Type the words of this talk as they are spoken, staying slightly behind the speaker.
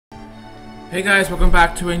Hey guys, welcome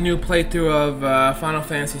back to a new playthrough of Final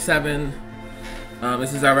Fantasy VII.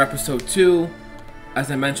 This is our episode 2.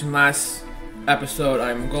 As I mentioned last episode,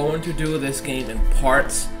 I'm going to do this game in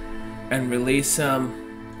parts and release them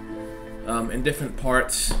in different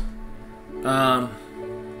parts.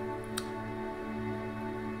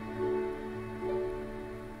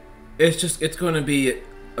 It's going to be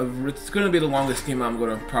the longest game I'm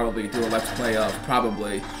going to probably do a let's play of,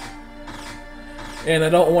 probably. And I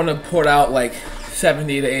don't want to put out like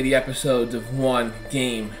 70 to 80 episodes of one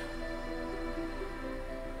game.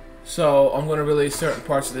 So I'm going to release certain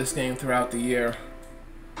parts of this game throughout the year.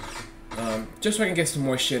 Just so I can get some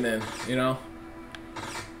more shit in, you know?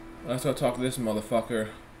 Let's go talk to this motherfucker.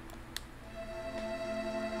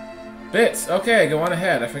 Bits! Okay, go on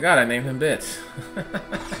ahead. I forgot I named him Bits.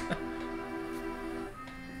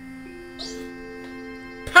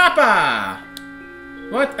 Papa!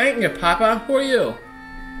 What? I ain't your papa. Who are you?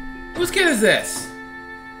 Whose kid is this?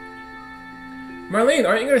 Marlene,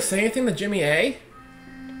 aren't you gonna say anything to Jimmy A?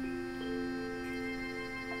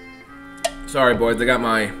 Sorry, boys. I got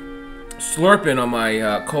my slurping on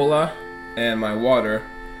my cola and my water.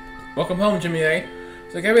 Welcome home, Jimmy A.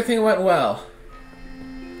 It's like everything went well.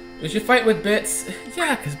 Did you fight with Bits?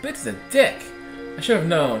 Yeah, because Bits is a dick. I should have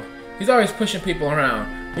known. He's always pushing people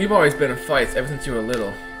around. You've always been in fights ever since you were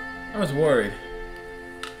little. I was worried.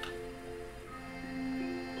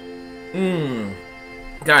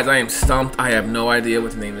 Guys, I am stumped. I have no idea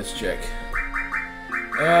what to name this chick.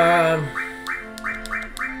 I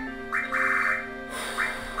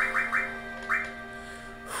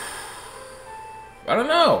don't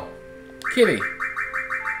know. Kitty.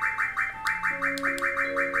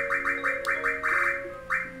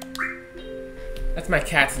 That's my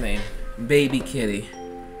cat's name. Baby Kitty.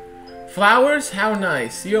 Flowers? How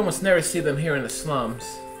nice. You almost never see them here in the slums.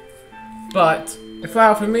 But a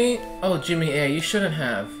flower for me? Oh, Jimmy A, you shouldn't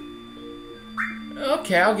have.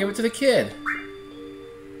 Okay, I'll give it to the kid.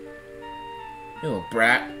 You little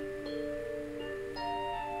brat.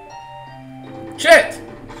 Shit!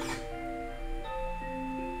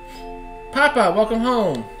 Papa, welcome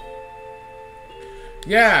home.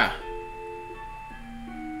 Yeah.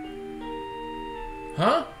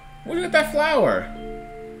 Huh? Where'd you get that flower?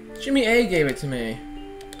 Jimmy A gave it to me.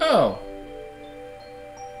 Oh.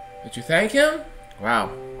 Did you thank him?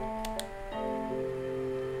 Wow.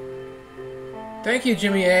 Thank you,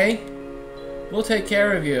 Jimmy A. We'll take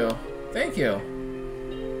care of you. Thank you.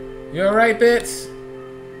 You alright, Bits?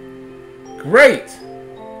 Great!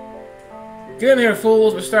 Get in here,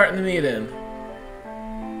 fools. We're starting the meeting.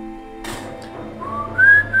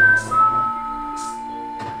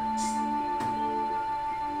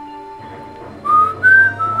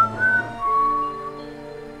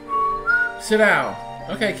 Sit down.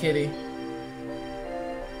 Okay, kitty.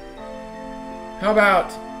 How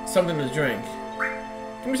about something to drink?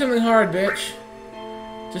 Give me something hard, bitch.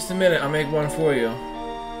 Just a minute, I'll make one for you.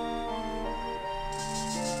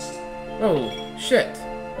 Oh, shit.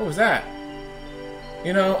 What was that?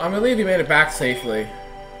 You know, I'm relieved you made it back safely.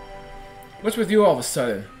 What's with you all of a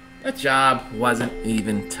sudden? That job wasn't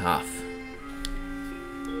even tough.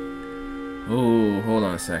 Oh, hold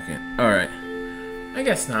on a second. Alright. I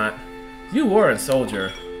guess not. You were a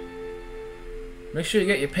soldier. Make sure you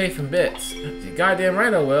get your pay from Bits. You're goddamn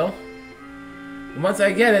right I will. And once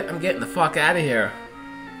I get it, I'm getting the fuck out of here.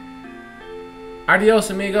 Adios,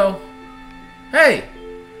 amigo. Hey!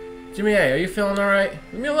 Jimmy A, are you feeling alright?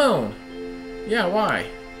 Leave me alone. Yeah, why?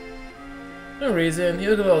 No reason.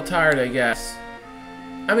 You look a little tired, I guess.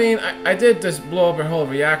 I mean, I did just blow up her whole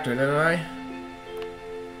reactor, didn't I?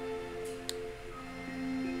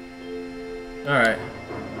 Alright.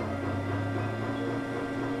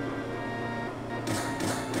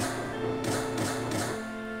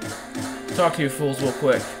 Talk to you fools real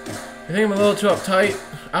quick. You think I'm a little too uptight?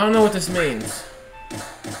 I don't know what this means.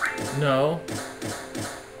 No.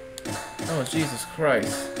 Oh, Jesus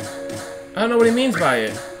Christ. I don't know what he means by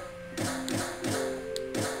it.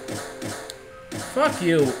 Fuck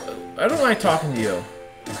you. I don't like talking to you.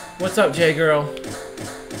 What's up, J-Girl?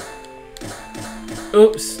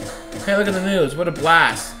 Oops. Hey, look at the news. What a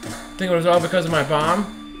blast. Think it was all because of my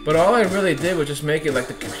bomb? But all I really did was just make it like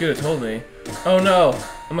the computer told me. Oh no.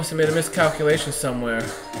 I must have made a miscalculation somewhere.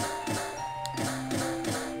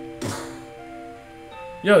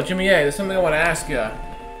 Yo, Jimmy A, there's something I want to ask you.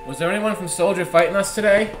 Was there anyone from Soldier fighting us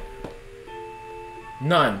today?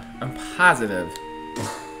 None. I'm positive.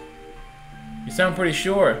 You sound pretty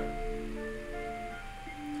sure.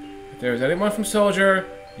 If there was anyone from Soldier,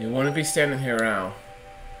 you wouldn't be standing here now.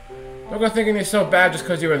 Don't go thinking you're so bad just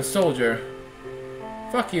because you're in Soldier.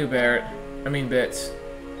 Fuck you, Barrett. I mean, Bits.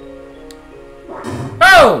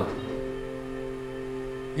 Oh!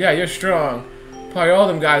 Yeah, you're strong. Probably all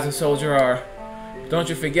them guys in Soldier are. But don't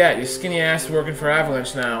you forget, your skinny ass is working for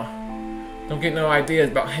Avalanche now. Don't get no ideas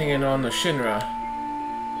about hanging on to Shinra.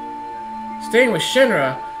 Staying with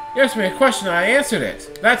Shinra? You asked me a question and I answered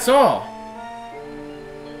it. That's all.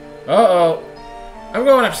 Uh-oh. I'm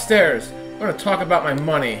going upstairs. I'm going to talk about my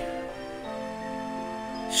money.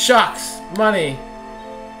 Shucks! Money!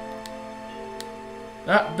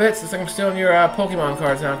 Ah, Bits, looks like I'm stealing your Pokemon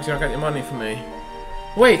cards now because you don't got your money from me.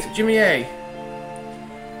 Wait, Jimmy A.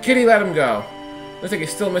 Kitty, let him go. Looks like he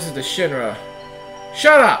still misses the Shinra.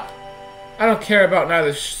 Shut up! I don't care about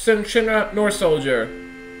neither Shinra nor Soldier.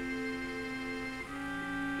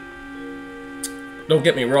 Don't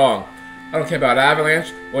get me wrong. I don't care about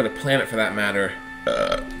Avalanche or the planet for that matter.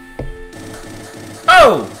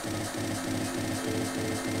 Oh!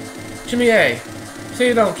 Jimmy A. You say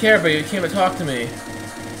you don't care, but you came to talk to me.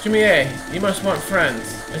 Jimmy A. You must want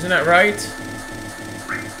friends. Isn't that right?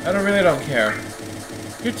 I really don't care.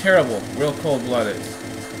 You're terrible. Real cold-blooded.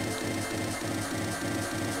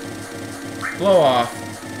 Blow off.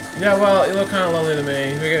 Yeah, well, you look kind of lonely to me.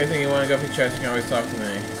 If you got anything you want to go off your chest, you can always talk to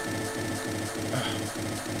me.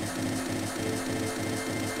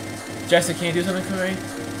 Jesse, can you do something for me?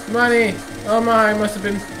 Money! Oh my, must have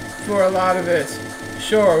been for a lot of it.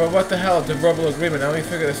 Sure, but what the hell? It's a verbal agreement. Now let me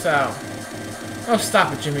figure this out. Oh,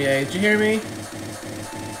 stop it, Jimmy A. Did you hear me?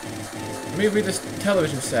 Let me read this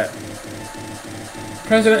television set.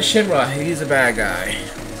 President Shinra, he's a bad guy.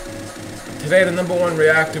 Today, the #1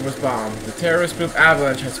 reactor was bombed. The terrorist group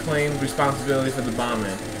Avalanche has claimed responsibility for the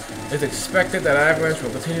bombing. It's expected that Avalanche will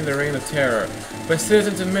continue the reign of terror. But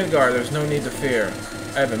citizens of Midgard, there's no need to fear.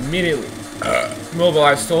 I have immediately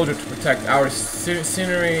mobilized soldiers to protect our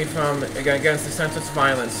scenery from against the senseless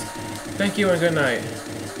violence. Thank you and good night.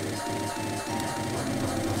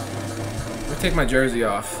 I'm gonna take my jersey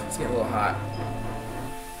off. It's getting a little hot.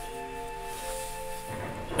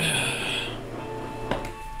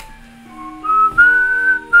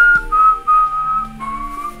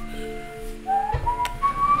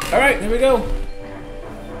 Alright, here we go.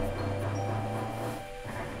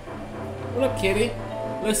 What up, kitty?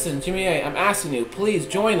 Listen, Jimmy A, I'm asking you, please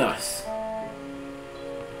join us.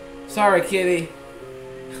 Sorry, kitty.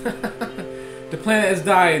 The planet is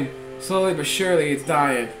dying. Slowly but surely it's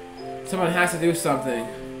dying. Someone has to do something.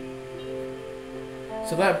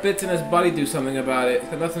 So let Bits and his buddy do something about it.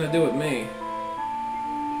 It's got nothing to do with me.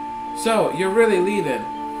 So, you're really leaving.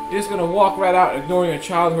 You're just gonna walk right out ignoring your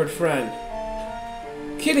childhood friend.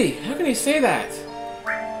 Kitty, how can you say that?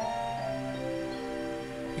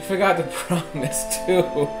 You forgot the promise, too.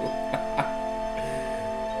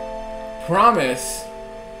 Promise?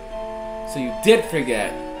 So you did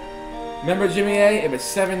forget. Remember, Jimmy A? It was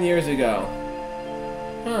 7 years ago.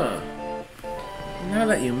 Huh. Now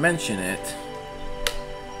that you mention it...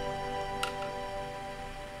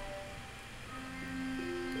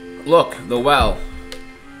 Look, the well.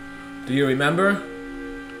 Do you remember?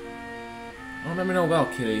 I don't remember no well,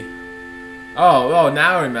 kitty. Oh,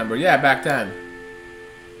 now I remember. Yeah, back then.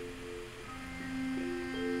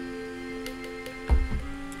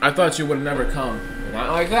 I thought you would have never come.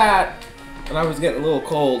 Not like that. And I was getting a little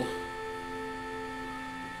cold.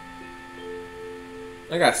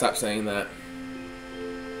 I gotta stop saying that.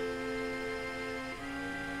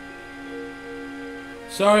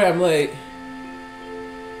 Sorry I'm late.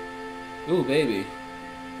 Ooh, baby.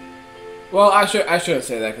 Well, I shouldn't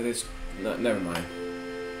say that because it's... No, never mind.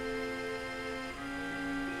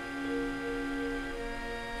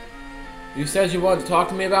 You said you wanted to talk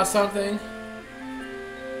to me about something?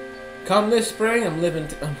 Come this spring, I'm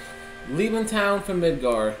leaving town for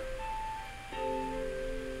Midgard.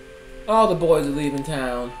 All the boys are leaving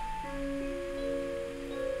town.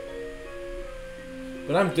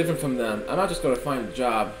 But I'm different from them. I'm not just going to find a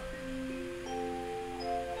job.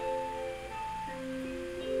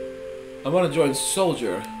 I want to join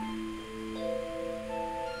Soldier.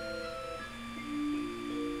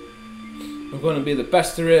 I'm going to be the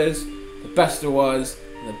best there is, the best there was,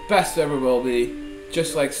 and the best there ever will be,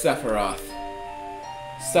 just like Sephiroth.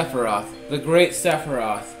 Sephiroth, the great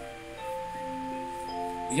Sephiroth.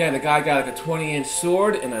 Yeah, the guy got like a 20-inch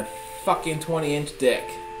sword and a fucking 20-inch dick.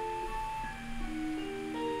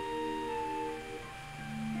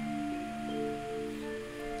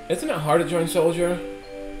 Isn't it hard to join Soldier?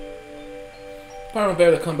 Probably won't be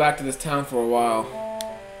able to come back to this town for a while.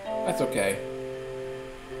 That's okay.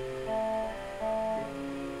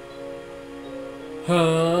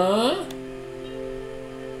 Huh?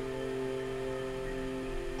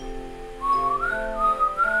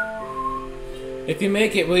 If you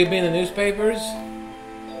make it, will you be in the newspapers?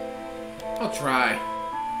 I'll try.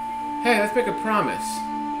 Hey, let's make a promise.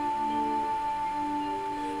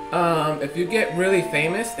 If you get really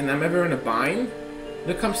famous and I'm ever in a bind,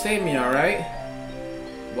 you'll come save me, alright?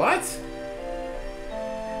 What?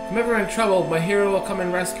 If I'm ever in trouble, my hero will come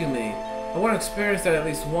and rescue me. I want to experience that at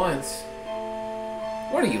least once.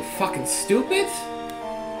 What are you, fucking stupid?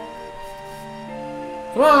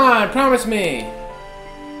 Come on, promise me!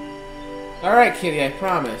 Alright, kitty, I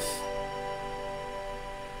promise.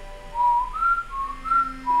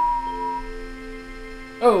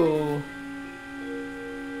 Oh.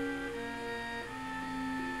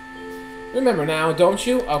 Remember now, don't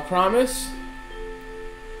you? I'll promise.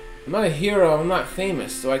 I'm not a hero, I'm not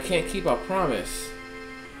famous, so I can't keep our promise.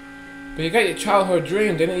 But you got your childhood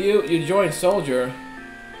dream, didn't you? You joined Soldier.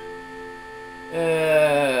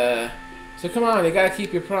 So come on, you gotta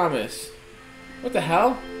keep your promise. What the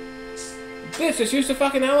hell? Bitch, just use the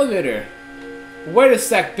fucking elevator. Wait a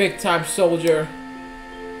sec, big time soldier.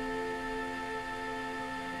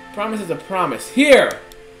 Promise is a promise. Here!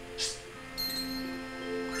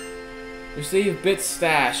 Receive bit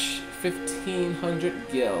stash. 1,500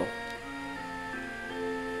 gil.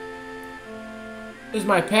 This is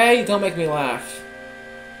my pay? Don't make me laugh.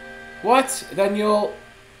 What? Then you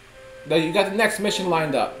got the next mission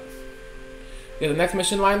lined up. You got the next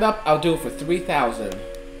mission lined up? I'll do it for 3,000.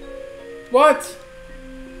 What?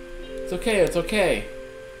 It's okay, it's okay.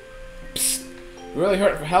 Psst. You're really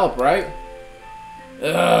hurting for help, right?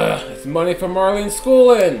 Ugh, it's money for Marlene's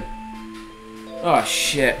schooling. Oh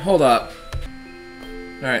shit, hold up.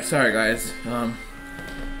 Alright, sorry guys.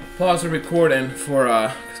 Pause the recording for,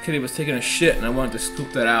 cause Kitty was taking a shit and I wanted to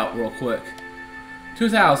scoop that out real quick.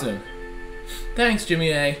 2,000. Thanks,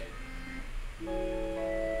 Jimmy A.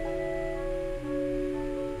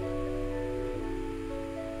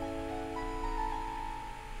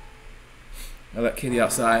 I let Kitty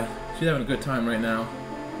outside. She's having a good time right now.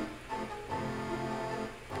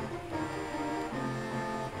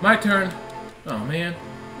 My turn. Oh man.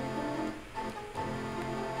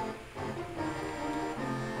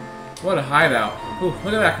 What a hideout. Ooh,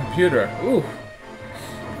 look at that computer. Ooh.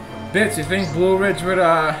 Bits, you think Blue Ridge would,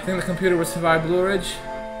 think the computer would survive Blue Ridge?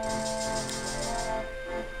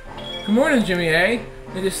 Good morning, Jimmy A.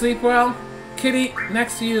 Did you sleep well? Kitty,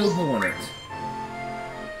 next to you, who won it?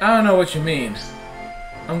 I don't know what you mean.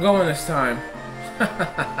 I'm going this time.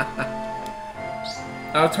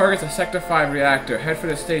 I'll target the Sector 5 reactor. Head for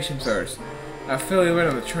the station first. I'll fill you in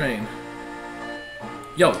on the train.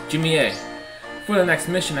 Yo, Jimmy A. For the next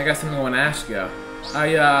mission, I got something I want to ask you.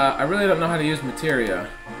 I really don't know how to use materia.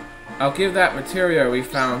 I'll give that materia we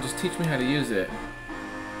found. Just teach me how to use it.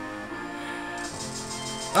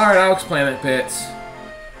 Alright, I'll explain it, Bits.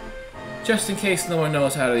 Just in case no one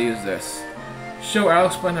knows how to use this. Sure, I'll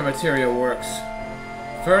explain how materia works.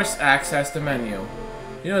 First, access the menu.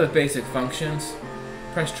 You know the basic functions.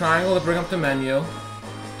 Press triangle to bring up the menu.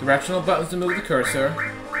 Directional buttons to move the cursor.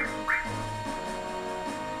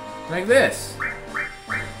 Like this.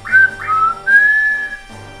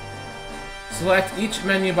 Select each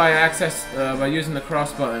menu by using the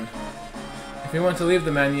cross button. If you want to leave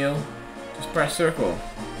the menu, just press circle.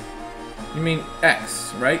 You mean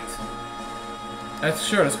X, right? That's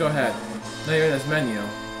sure, let's go ahead. Now you're in this menu.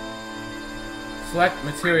 Select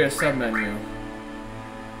materia submenu.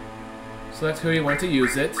 Select who you want to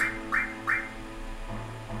use it.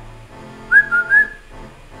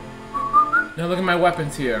 Now look at my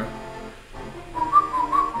weapons here.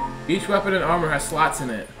 Each weapon and armor has slots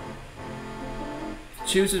in it.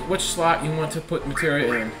 Choose which slot you want to put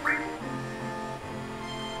materia in.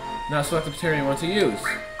 Now select the materia you want to use.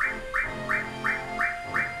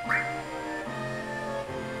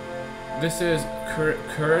 This is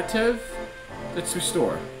curative. Let's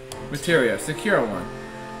restore. Materia, secure one.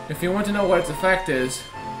 If you want to know what its effect is,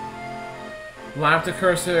 line up the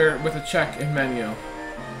cursor with a check in menu.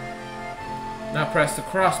 Now press the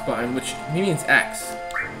cross button, which means X.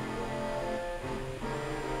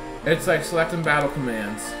 It's like selecting battle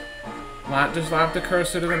commands. Just line up the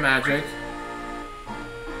cursor to the magic,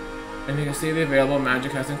 and you can see the available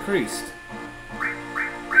magic has increased.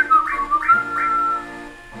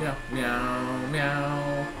 Meow, meow,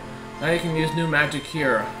 meow. Now you can use new magic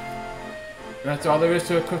here. And that's all there is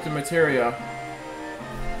to equip the materia.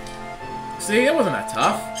 See, it wasn't that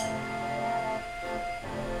tough.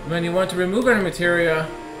 When you want to remove any materia,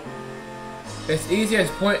 it's easy as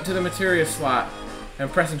pointing to the materia slot and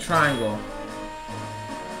pressing triangle.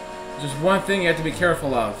 Just one thing you have to be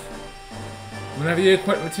careful of. Whenever you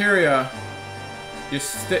equip materia, your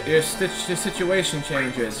situation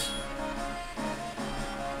changes.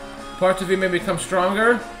 Parts of you may become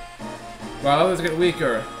stronger, while others get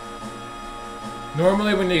weaker.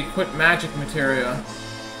 Normally when you equip magic materia,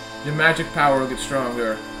 your magic power will get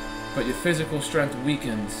stronger, but your physical strength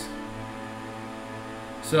weakens.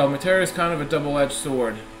 So materia is kind of a double-edged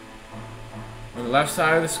sword. On the left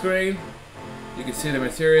side of the screen, you can see the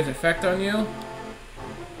materia's effect on you.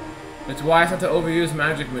 It's wise not to overuse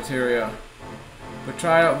magic materia, but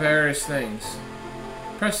try out various things.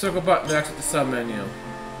 Press circle button to exit the sub-menu.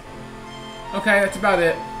 Okay, that's about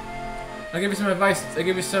it. I'll give you some advice. I'll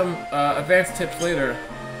give you some advanced tips later.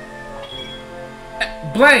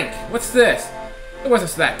 Blank! What's this? It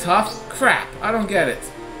wasn't that tough. Crap, I don't get it.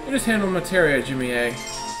 You just handled materia, Jimmy A.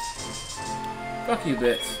 Fuck you,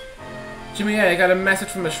 Bits. Jimmy A, I got a message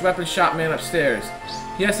from the weapon shop man upstairs.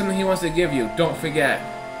 He has something he wants to give you. Don't forget.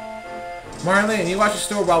 Marlene, you watch the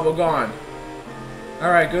store while we're gone.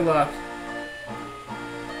 Alright, good luck.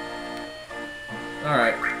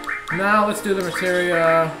 Alright. Now let's do the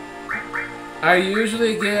materia. I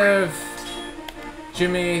usually give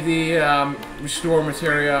Jimmy the restore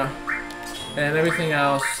materia, and everything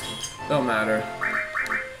else don't matter.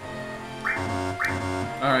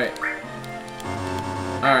 Alright.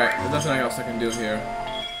 Alright, there's nothing else I can do here.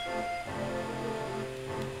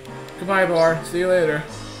 Goodbye, Bar. See you later.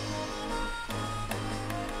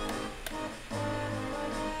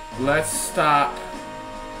 Let's stop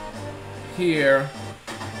here.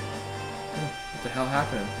 What the hell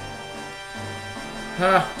happened?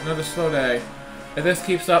 Another slow day. If this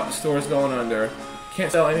keeps up, the store's going under.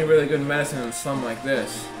 Can't sell any really good medicine in a slum like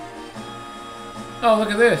this. Oh, look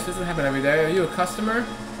at this. This doesn't happen every day. Are you a customer?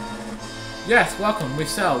 Yes, welcome. We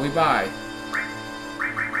sell. We buy.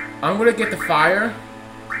 I'm gonna get the fire.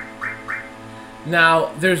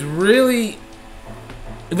 Now, there's really...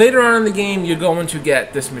 Later on in the game, you're going to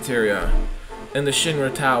get this materia in the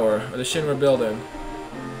Shinra Tower, or the Shinra building.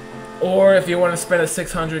 Or if you want to spend a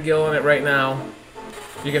 600 gil on it right now,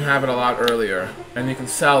 you can have it a lot earlier. And you can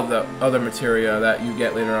sell the other materia that you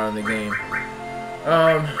get later on in the game.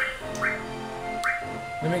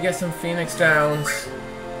 Let me get some Phoenix Downs.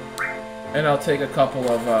 And I'll take a couple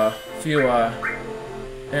of, few,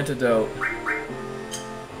 antidote.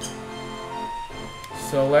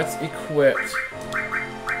 So let's equip.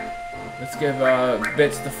 Let's give,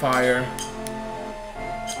 Bits the fire.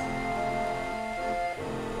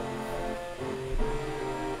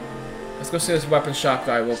 Let's go see this weapon shop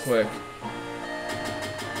guy real quick.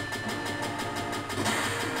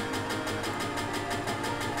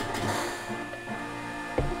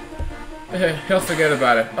 He'll forget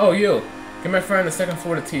about it. Oh, you! Get my friend on the second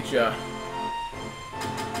floor to teach ya.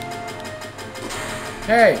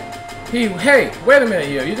 Hey! Hey! Wait a minute,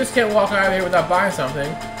 you! You just can't walk out of here without buying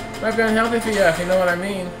something. Might be unhealthy for you, if you know what I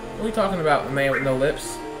mean. What are you talking about, a man with no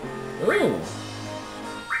lips? Ooh!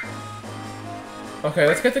 Okay,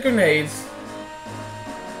 let's get the grenades.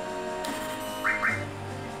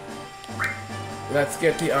 Let's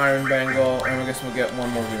get the iron bangle, and I guess we'll get one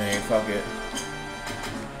more grenade. Fuck it.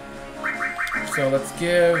 So let's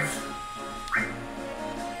give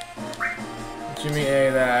Jimmy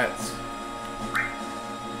A that.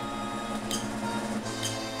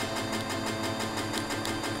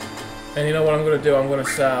 And you know what I'm gonna do? I'm gonna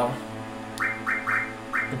sell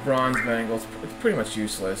the bronze bangles. It's pretty much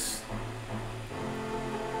useless.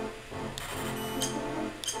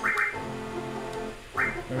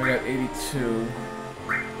 And we got 82.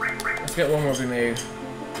 Let's get one more grenade.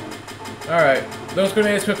 Alright, those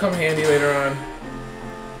grenades could come handy later on.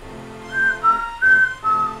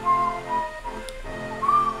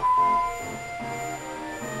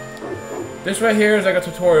 This right here is like a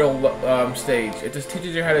tutorial stage. It just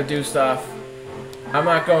teaches you how to do stuff. I'm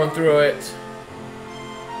not going through it.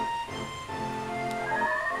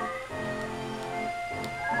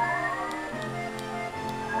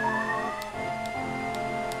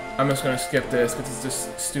 I'm just gonna skip this because it's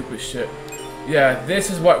just stupid shit. Yeah, this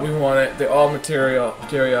is what we wanted. The all materia.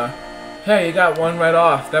 Hey, you got one right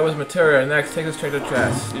off. That was materia. Next, take this straight to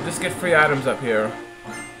chest. You just get free items up here.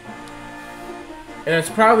 And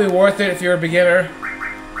it's probably worth it if you're a beginner.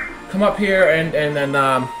 Come up here and then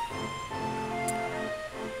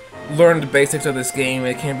learn the basics of this game.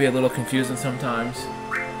 It can be a little confusing sometimes.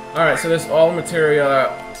 Alright, so this all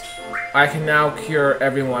materia, I can now cure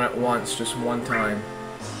everyone at once, just one time.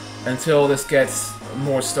 Until this gets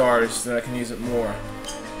more stars, then I can use it more.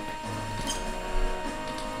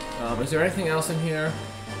 Is there anything else in here?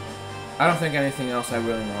 I don't think anything else I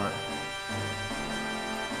really want.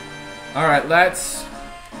 Alright, let's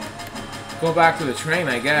go back to the train,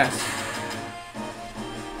 I guess.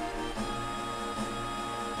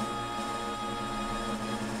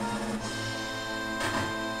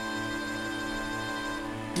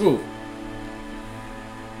 Ooh.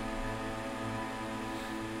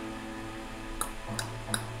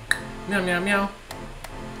 Meow, meow, meow.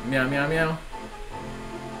 Meow, meow, meow.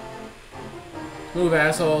 Move,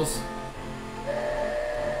 assholes.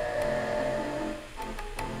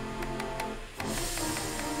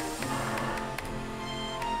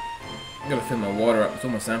 I gotta fill my water up. It's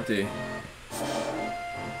almost empty.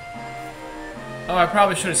 Oh, I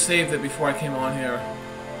probably should have saved it before I came on here.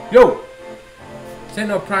 Yo! This ain't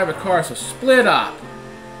no private car, so split up!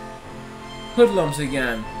 Hoodlums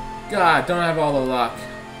again. God, don't have all the luck.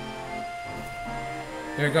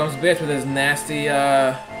 Here comes Bitch with his nasty,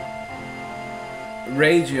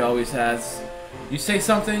 rage he always has. You say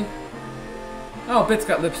something? Oh, Bit's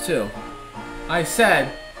got lips too. I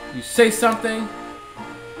said, you say something?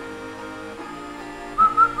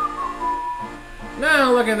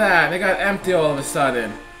 Now look at that, they got empty all of a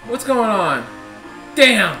sudden. What's going on?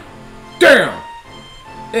 Damn! Damn!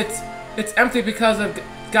 It's empty because of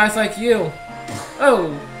guys like you.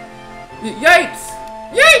 Oh! Yipes!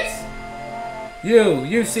 Yipes!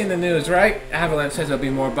 You've seen the news, right? Avalanche says there'll be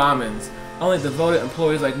more bombings. Only devoted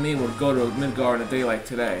employees like me would go to Midgar on a day like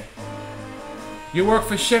today. You work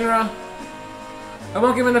for Shinra? I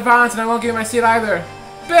won't give in to violence and I won't give my seat either.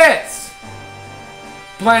 Bits!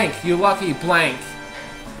 Blank, you lucky blank.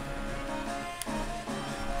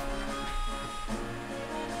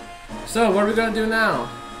 So, what are we gonna do now?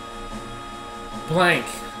 Blank.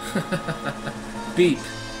 Beep.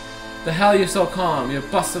 The hell are you so calm? You're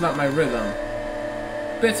busting up my rhythm.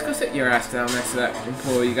 Bits, go sit your ass down next to that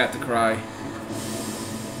employee you got to cry.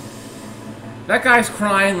 That guy's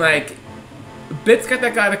crying like... Bits got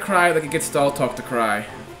that guy to cry like he gets Stall Talk to cry.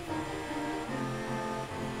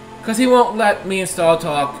 Because he won't let me and Stall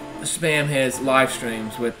Talk spam his live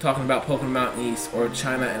streams with talking about Pokemon Mountain East or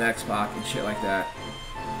China and Xbox and shit like that.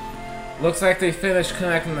 Looks like they finished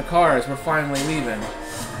connecting the cars. We're finally leaving.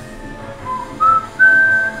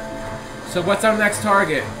 So what's our next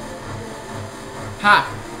target? Ha!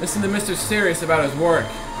 Listen to Mr. Serious about his work.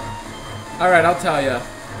 Alright, I'll tell ya.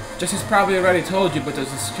 Jesse's probably already told you, but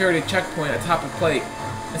there's a security checkpoint atop the plate.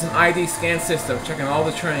 It's an ID scan system checking all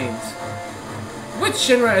the trains. Which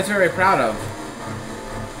Shinra is very proud of.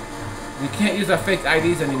 We can't use our fake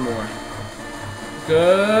IDs anymore.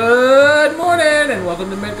 Good morning and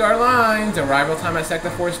welcome to Midgar Lines. Arrival time at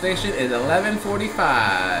Sector 4 station is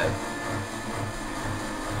 11:45.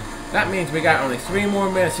 That means we got only 3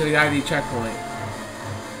 more minutes to the ID checkpoint.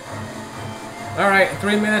 Alright, in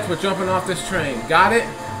 3 minutes we're jumping off this train. Got it?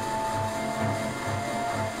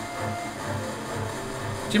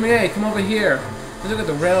 Jimmy A, come over here. Let's look at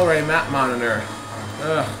the railway map monitor.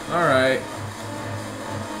 Ugh, alright.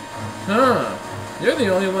 Huh. You're the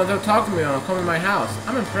only one that'll talk to me when I come to my house.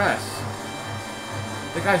 I'm impressed.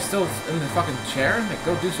 The guy's still in the fucking chair? Like,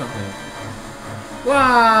 go do something.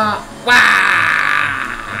 Wah! Wah!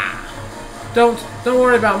 Don't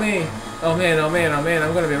worry about me. Oh man, oh man, oh man,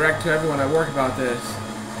 I'm gonna be wrecked to everyone at work about this.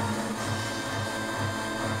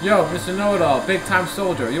 Yo, Mr. Know-It-All, big-time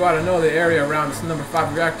soldier. You ought to know the area around this number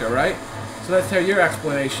 5 reactor, right? So let's hear your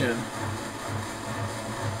explanation.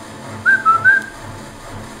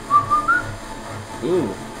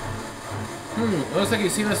 Ooh. Looks like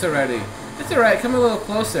you've seen this already. It's alright, come a little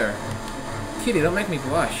closer. Kitty, don't make me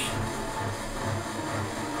blush.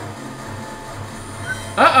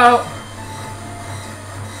 Uh-oh!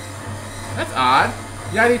 That's odd.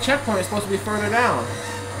 The ID checkpoint is supposed to be further down.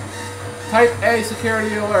 Type A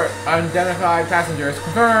security alert. Unidentified passengers.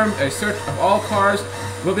 Confirmed. A search of all cars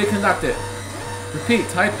will be conducted. Repeat.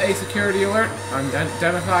 Type A security alert.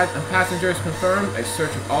 Unidentified passengers confirmed. A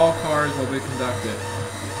search of all cars will be conducted.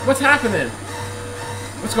 What's happening?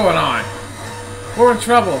 What's going on? We're in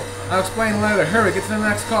trouble. I'll explain later. Hurry, get to the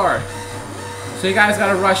next car. So you guys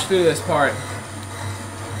gotta rush through this part.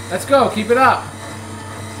 Let's go. Keep it up.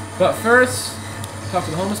 But first, talk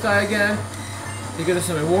to the homeless guy again. He gives us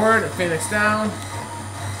a reward. Phoenix down.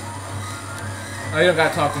 Oh, you don't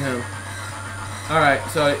gotta talk to him. Alright,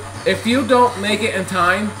 so if you don't make it in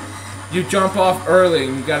time, you jump off early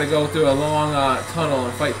and you gotta go through a long tunnel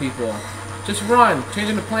and fight people. Just run.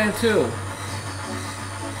 Changing the plan too.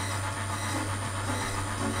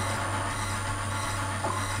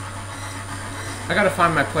 I gotta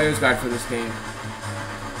find my player's guide for this game.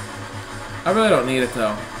 I really don't need it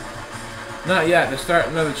though. Not yet. To start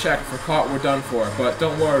another check for caught we're done for. But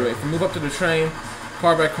don't worry. If we move up to the train,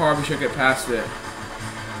 car by car, we should get past it.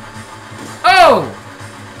 Oh!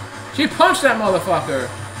 She punched that motherfucker!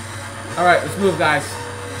 Alright, let's move, guys.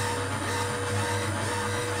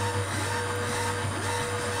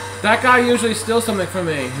 That guy usually steals something from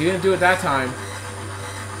me. He didn't do it that time.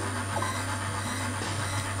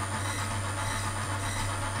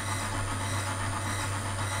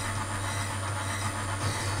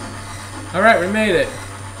 Alright, we made it.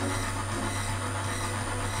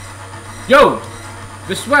 Yo!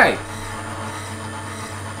 This way!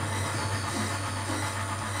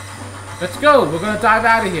 Let's go! We're gonna dive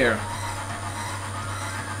out of here.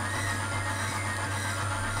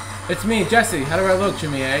 It's me, Jesse. How do I look,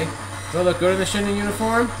 Jimmy A? Do I look good in the Shinning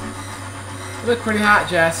uniform? You look pretty hot,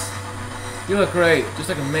 Jess. You look great, just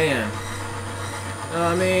like a man.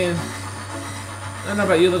 I mean, I don't know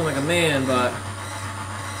about you looking like a man, but...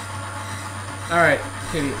 Alright,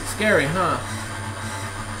 Kitty. Scary, huh?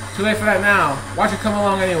 Too late for that now. Why don't you come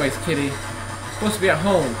along anyways, Kitty? You're supposed to be at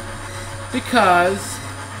home. Because...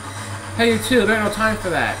 Hey, you too. There ain't no time for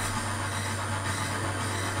that.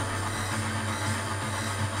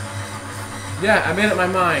 Yeah, I made up my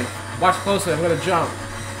mind. Watch closely. I'm gonna jump.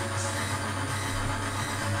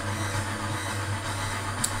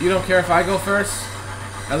 You don't care if I go first?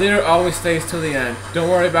 A leader always stays till the end. Don't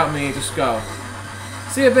worry about me. Just go.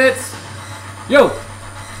 See ya, bits. Yo!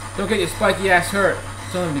 Don't get your spiky ass hurt.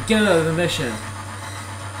 It's only the beginning of the mission.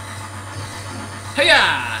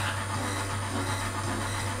 Hey-ya!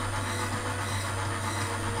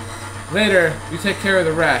 Later, you take care of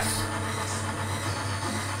the rest.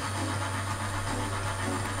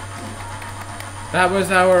 That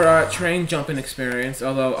was our train jumping experience,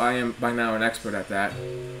 although I am by now an expert at that.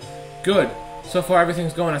 Good. So far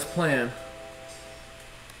everything's going as planned.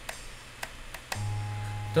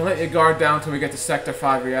 Don't let your guard down till we get to Sector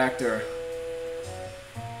 5 Reactor.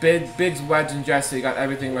 Biggs, Wedge, and Jesse got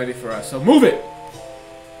everything ready for us, so move it!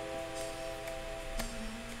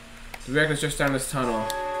 The reactor's just down this tunnel.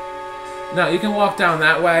 Now, you can walk down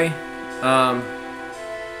that way.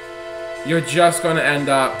 You're just gonna end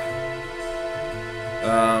up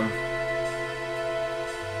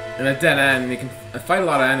in a dead end. You can fight a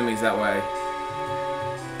lot of enemies that way.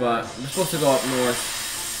 But we're supposed to go up north.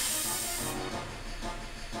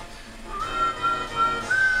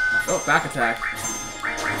 Oh, back attack.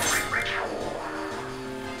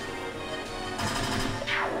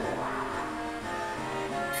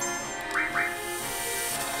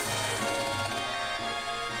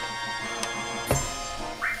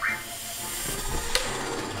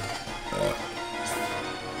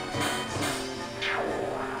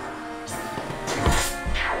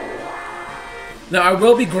 Now, I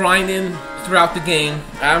will be grinding throughout the game.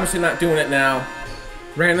 I'm obviously not doing it now.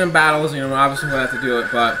 Random battles, you know, obviously we'll have to do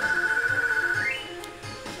it, but...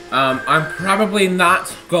 I'm probably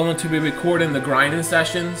not going to be recording the grinding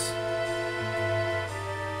sessions.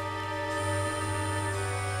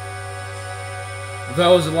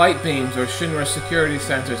 Those light beams are Shinra security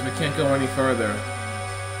centers. We can't go any further.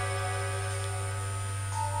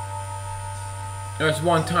 There's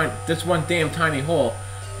one damn tiny hole.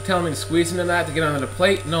 You're telling me to squeeze into that to get under the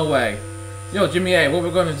plate? No way. Yo, Jimmy A, what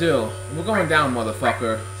we're gonna do? We're going down,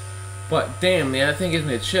 motherfucker. But damn, man, that thing gives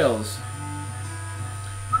me the chills.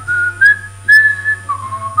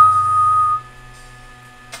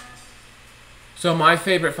 So my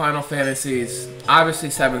favorite Final Fantasies, obviously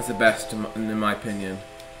 7's the best in my opinion.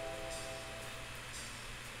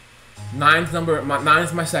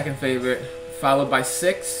 9's my second favorite, followed by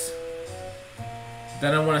 6.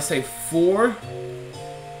 Then I want to say 4.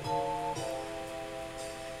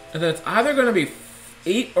 And then it's either going to be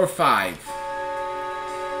 8 or 5.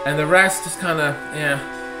 And the rest is kind of, yeah.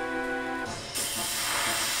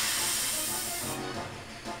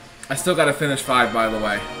 I still got to finish 5, by the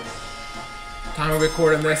way. Time of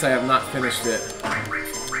recording this, I have not finished it.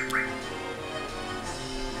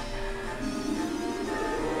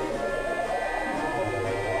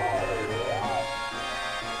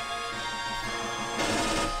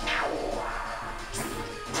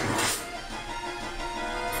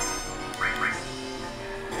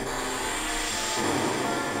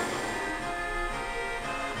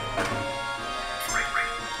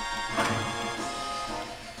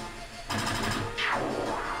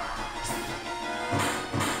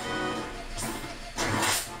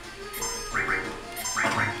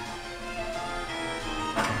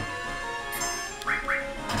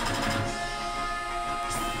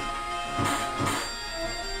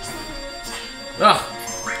 Ugh.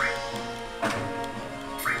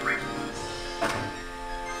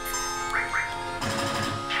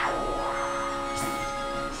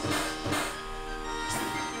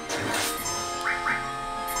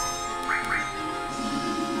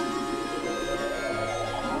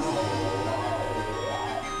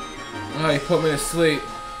 Oh, you put me to sleep.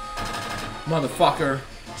 Motherfucker.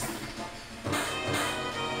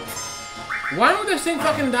 Why don't this thing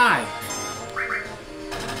fucking die?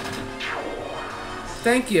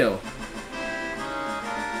 Thank you.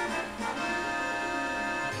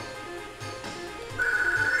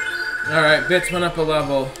 Alright, Bits went up a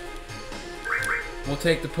level. We'll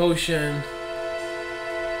take the potion.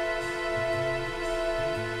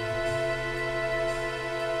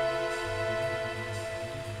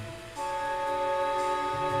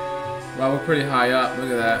 Wow, we're pretty high up.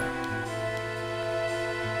 Look at that.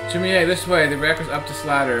 Jimmy A, this way. The reactor's up this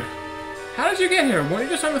ladder. How did you get here? Weren't you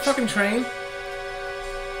just on the fucking train?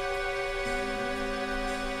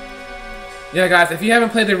 Yeah, guys, if you haven't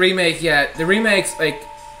played the remake yet, the remake's like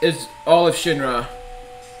is all of Shinra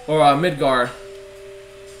or Midgar.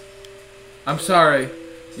 I'm sorry.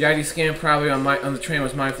 The ID scan probably on the train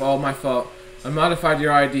was all my fault. I modified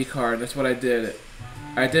your ID card. That's what I did.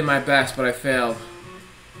 I did my best, but I failed.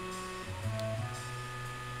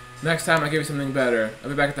 Next time, I'll give you something better. I'll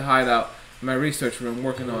be back at the hideout in my research room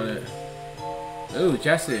working on it. Ooh,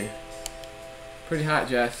 Jesse. Pretty hot,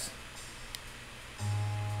 Jess.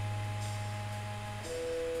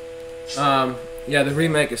 Yeah, the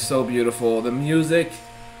remake is so beautiful. The music,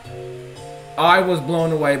 I was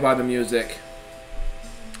blown away by the music.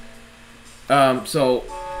 That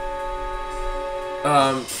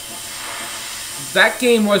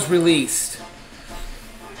game was released.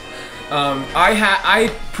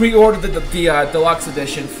 I pre-ordered the deluxe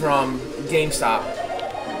edition from GameStop,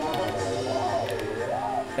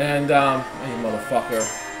 and you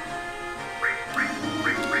motherfucker.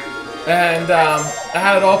 And I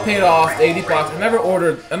had it all paid off, 80 bucks. I never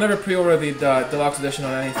pre-ordered the deluxe edition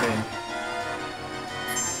on anything.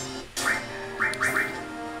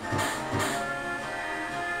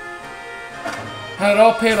 Had it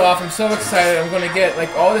all paid off. I'm so excited. I'm gonna get like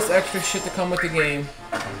all this extra shit to come with the game.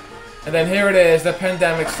 And then here it is. The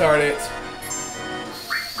pandemic started,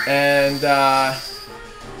 and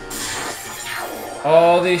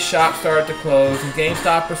all these shops started to close, and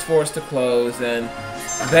GameStop was forced to close, and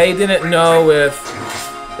they didn't know if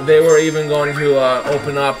they were even going to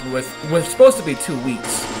open up with supposed to be 2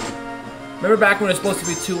 weeks. Remember back when it was supposed to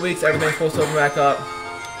be 2 weeks, everything was supposed to open back up?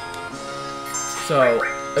 So,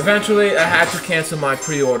 eventually I had to cancel my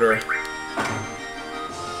pre-order.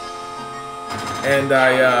 And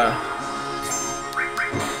I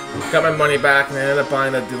got my money back and I ended up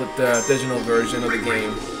buying the digital version of the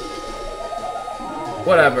game.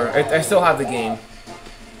 Whatever, I still have the game.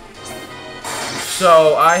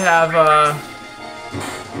 So, I have,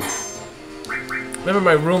 remember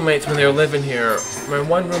my roommates when they were living here. My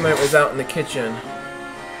one roommate was out in the kitchen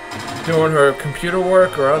doing her computer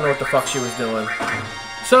work, or I don't know what the fuck she was doing.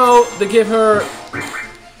 So, to give her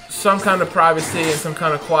some kind of privacy and some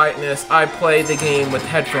kind of quietness, I played the game with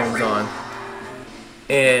headphones on.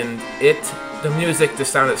 And the music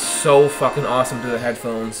just sounded so fucking awesome through the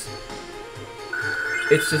headphones.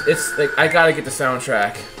 It's like, I gotta get the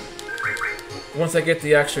soundtrack. Once I get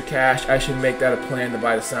the extra cash, I should make that a plan to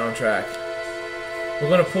buy the soundtrack. We're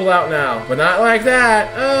gonna pull out now, but not like that.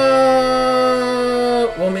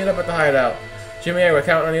 We'll meet up at the hideout. Jimmy A, we're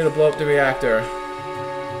counting on you to blow up the reactor.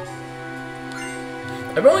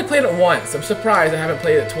 I've only played it once. I'm surprised I haven't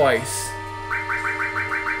played it twice.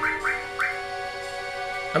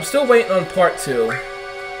 I'm still waiting on part 2.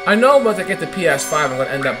 I know once I get the PS5, I'm gonna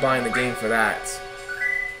end up buying the game for that.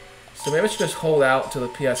 So maybe I should just hold out till the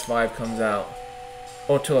PS5 comes out.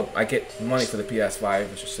 Or till I get money for the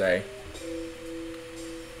PS5, I should say.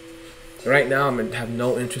 Right now, I have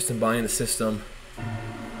no interest in buying the system.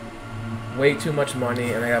 Way too much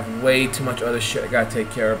money, and I have way too much other shit I gotta take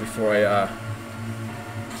care of before I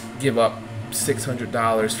give up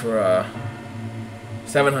 $600 for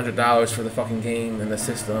 $700 for the fucking game and the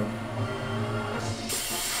system.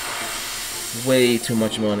 Way too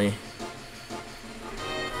much money.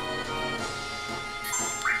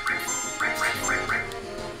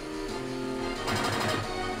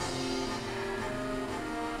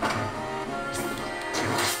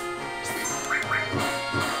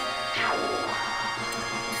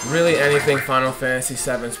 Really, anything Final Fantasy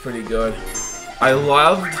VII is pretty good. I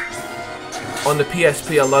loved, on the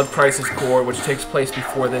PSP, I loved Crisis Core, which takes place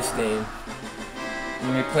before this game.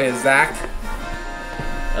 When you play as Zack,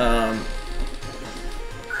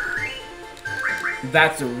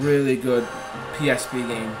 that's a really good PSP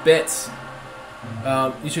game. Bits,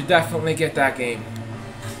 you should definitely get that game.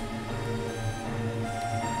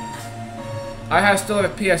 I still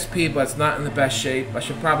have a PSP, but it's not in the best shape. I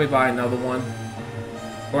should probably buy another one.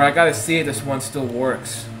 Or I gotta see if this one still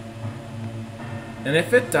works. And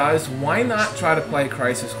if it does, why not try to play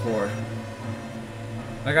Crisis Core?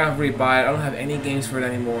 I gotta rebuy it. I don't have any games for it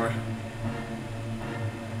anymore.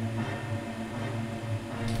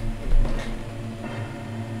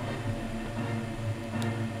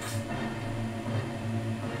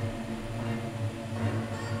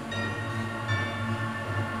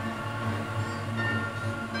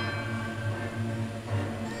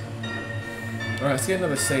 Alright, let's get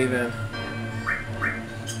another save in.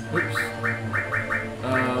 Oops.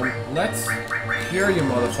 Let's cure you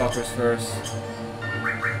motherfuckers first.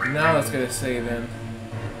 Now let's get a save in.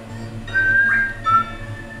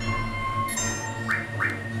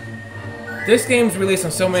 This game's released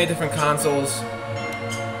on so many different consoles.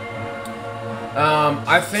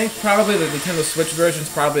 I think probably the Nintendo Switch version is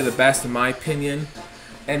probably the best in my opinion.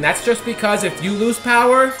 And that's just because if you lose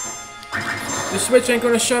power, the Switch ain't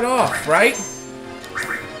gonna shut off, right?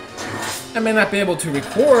 I may not be able to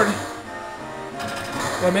record.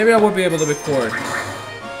 Well, maybe I would be able to record.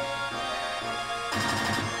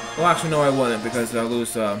 Well, actually, no, I wouldn't because I'll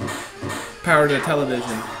lose power to the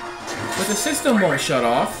television. But the system won't shut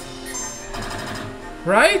off.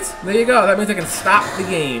 Right? There you go. That means I can stop the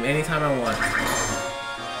game anytime I want.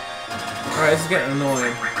 Alright, this is getting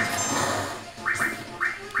annoying.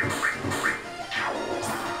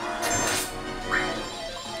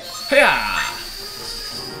 Hiya!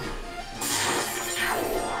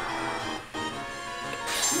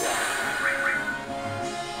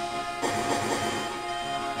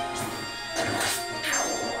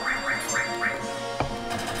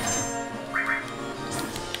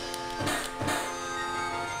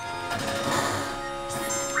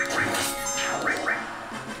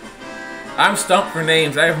 I'm stumped for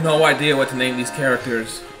names. I have no idea what to name these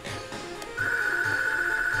characters.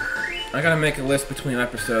 I gotta make a list between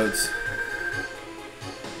episodes.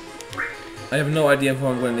 I have no idea who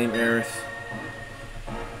I'm gonna name Aerith.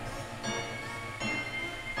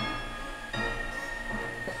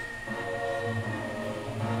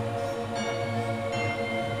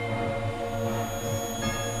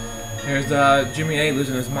 Here's Jimmy A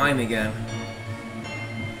losing his mind again.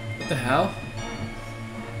 What the hell?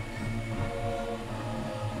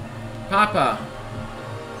 Papa!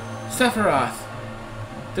 Sephiroth!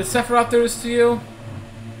 Did Sephiroth do this to you?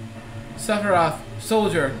 Sephiroth,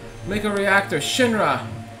 soldier, make a reactor, Shinra!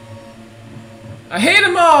 I hate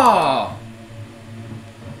them all!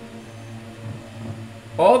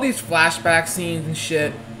 All these flashback scenes and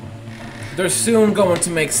shit, they're soon going to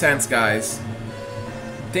make sense, guys.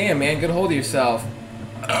 Damn, man, get a hold of yourself.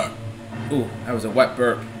 Ooh, that was a wet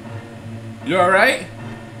burp. You alright?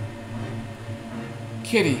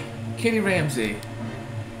 Kitty Ramsey.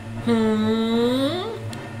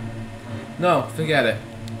 No, forget it.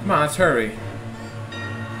 Come on, let's hurry.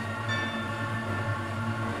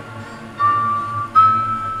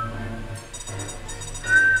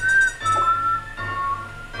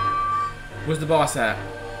 Where's the boss at?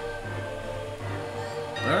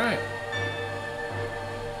 Alright.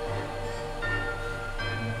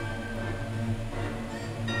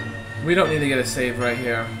 We don't need to get a save right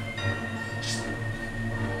here.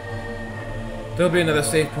 There'll be another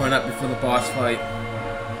save point up before the boss fight.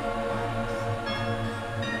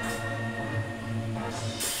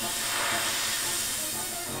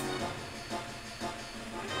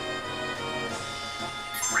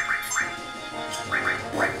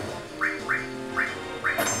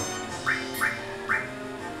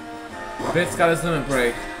 Bit's got his limit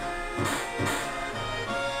break.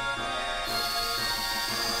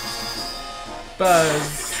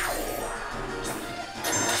 Buzz.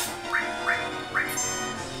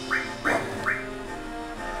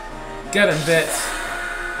 Get him, Bits.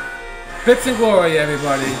 Bits and glory,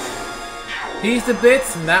 everybody. He's the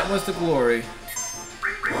Bits, and that was the glory.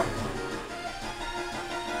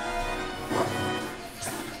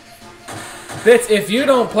 Bits, if you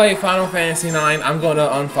don't play Final Fantasy IX, I'm going to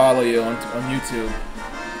unfollow you on YouTube.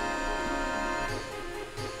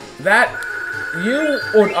 You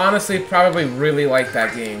would honestly probably really like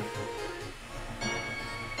that game.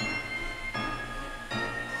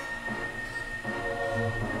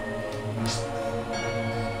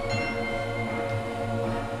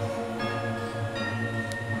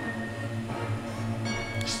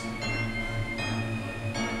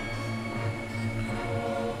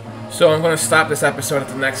 So I'm going to stop this episode at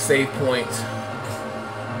the next save point.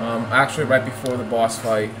 Actually right before the boss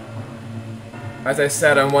fight. As I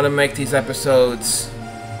said, I want to make these episodes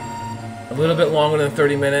a little bit longer than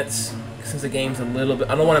 30 minutes. Since the game's a little bit...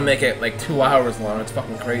 I don't want to make it like 2 hours long. It's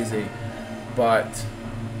fucking crazy. But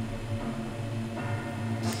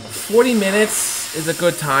 40 minutes is a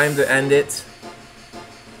good time to end it.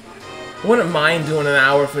 I wouldn't mind doing an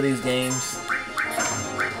hour for these games.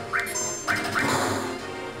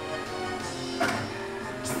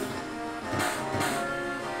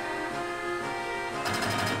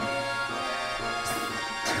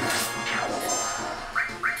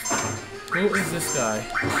 Who is this guy?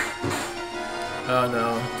 Oh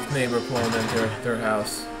no, his neighbor pulling into their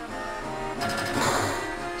house.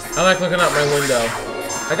 I like looking out my window.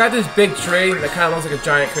 I got this big tree that kind of looks like a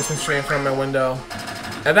giant Christmas tree in front of my window.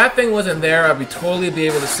 If that thing wasn't there, I'd totally be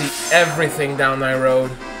able to see everything down my road.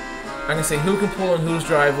 I can see who can pull in whose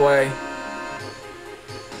driveway.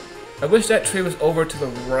 I wish that tree was over to the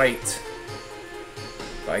right.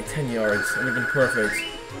 By 10 yards. It would have been perfect.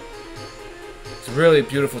 It's a really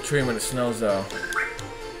beautiful tree when it snows, though.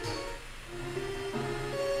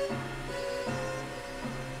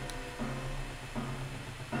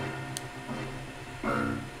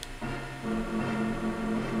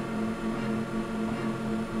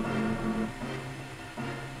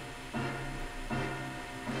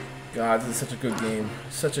 God, this is such a good game.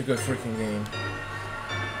 Such a good freaking game.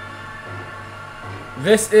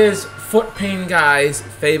 This is Foot Pain Guy's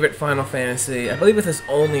favorite Final Fantasy. I believe it's his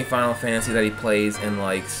only Final Fantasy that he plays and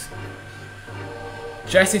likes.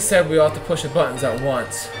 Jesse said we ought to push the buttons at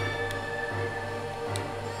once.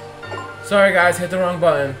 Sorry guys, hit the wrong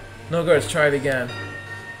button. No good, let's try it again.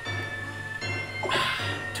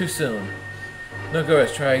 Too soon. No good,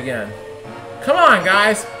 let's try again. Come on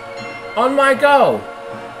guys! On my go!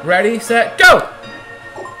 Ready, set, go!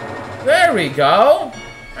 There we go!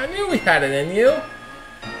 I knew we had it in you.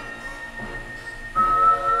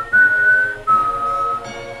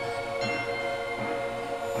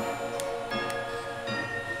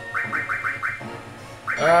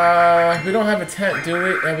 We don't have a tent, do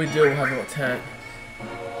we? Yeah, we do have a tent.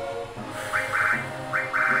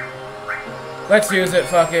 Let's use it,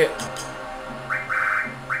 fuck it.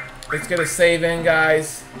 Let's get a save in,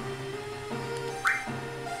 guys.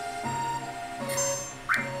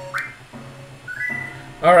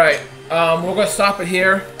 Alright, we're gonna stop it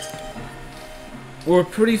here. We're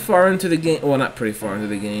pretty far into the game. Well, not pretty far into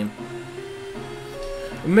the game.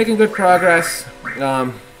 We're making good progress.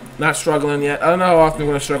 Not struggling yet. I don't know how often we're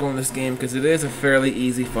going to struggle in this game because it is a fairly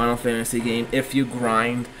easy Final Fantasy game if you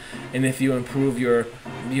grind and if you improve your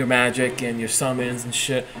magic and your summons and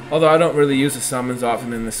shit. Although I don't really use the summons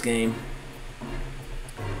often in this game.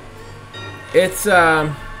 It's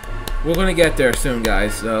we're going to get there soon,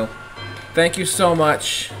 guys. So thank you so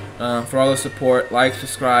much for all the support. Like,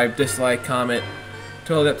 subscribe, dislike, comment.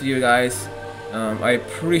 Totally up to you guys. I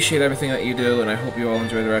appreciate everything that you do, and I hope you all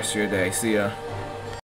enjoy the rest of your day. See ya.